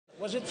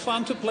Was it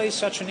fun to play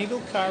such an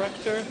evil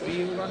character,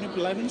 you, Ronnie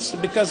Blevins?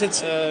 Because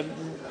it's a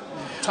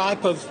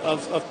type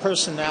of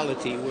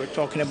personality. We're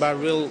talking about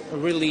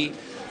really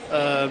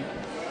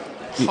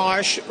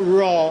harsh,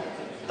 raw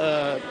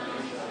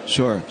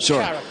Sure.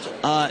 character.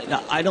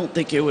 No, I don't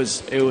think it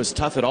was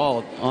tough at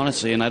all,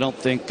 honestly, and I don't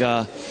think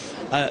the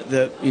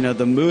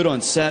mood on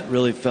set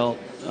really felt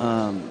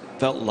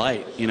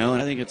light, and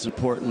I think it's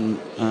important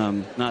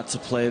not to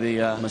play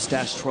the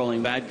mustache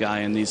twirling bad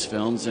guy in these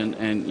films, and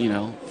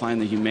find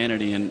the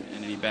humanity in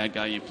any bad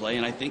guy you play,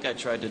 and I think I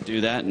tried to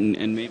do that,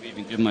 and maybe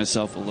even give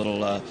myself a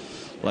little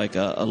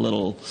a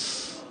little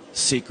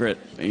secret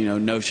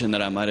notion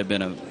that I might have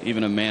been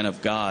even a man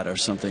of God or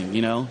something,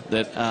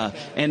 that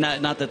and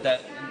not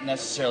that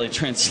necessarily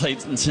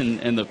translates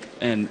in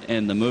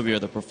the movie or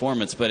the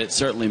performance, but it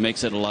certainly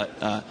makes it a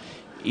lot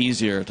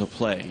easier to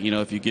play.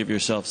 If you give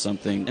yourself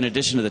something in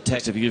addition to the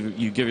text, if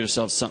you give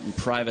yourself something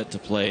private to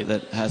play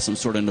that has some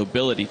sort of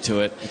nobility to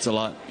it, it's a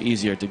lot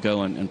easier to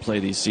go and play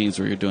these scenes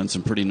where you're doing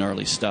some pretty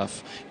gnarly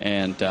stuff.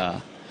 And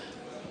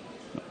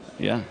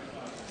yeah,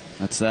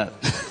 that's that.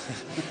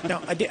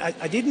 Now,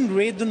 I didn't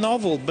read the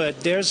novel,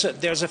 but there's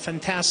a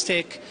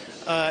fantastic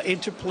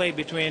interplay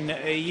between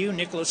you,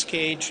 Nicolas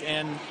Cage,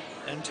 and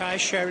Tye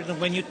Sheridan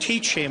when you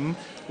teach him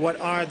what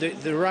are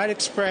the right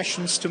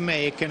expressions to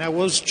make. And I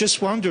was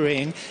just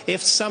wondering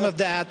if some of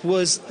that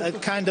was a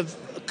kind of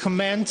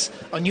comment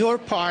on your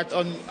part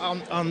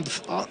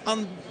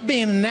on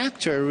being an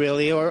actor,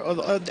 really, or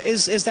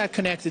is that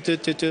connected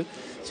to?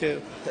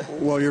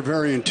 Well, you're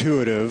very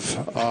intuitive.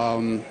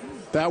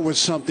 That was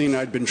something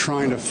I'd been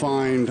trying to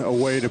find a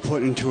way to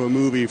put into a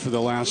movie for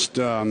the last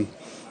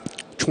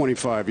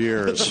 25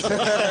 years.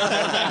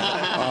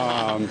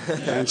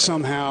 And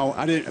somehow,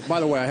 I didn't. By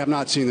the way, I have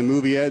not seen the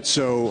movie yet,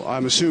 so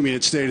I'm assuming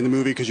it stayed in the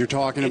movie because you're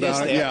talking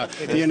about it. Yeah,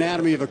 The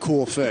Anatomy of a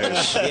Cool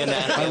Face.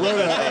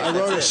 I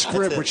wrote a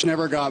script which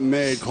never got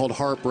made called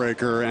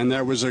Heartbreaker, and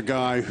there was a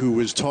guy who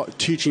was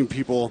teaching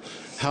people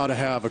how to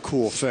have a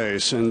cool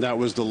face, and that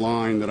was the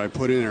line that I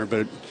put in there.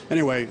 But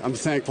anyway, I'm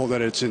thankful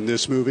that it's in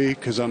this movie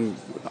because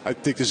I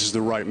think this is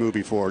the right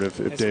movie for it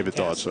if David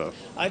thought so.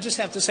 I just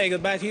have to say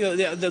goodbye to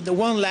you. The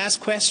one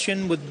last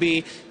question would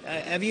be,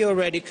 have you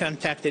already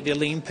contacted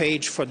Elaine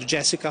Page for the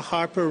Jessica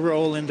Harper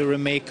role in the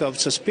remake of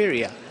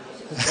Suspiria?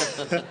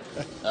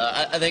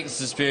 I think the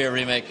Suspiria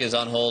remake is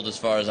on hold as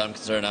far as I'm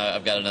concerned.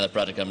 I've got another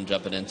project I'm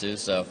jumping into,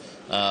 so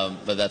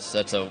but that's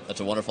a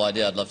wonderful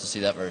idea. I'd love to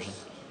see that version.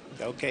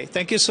 Okay,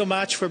 thank you so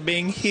much for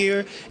being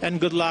here, and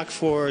good luck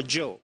for Joe.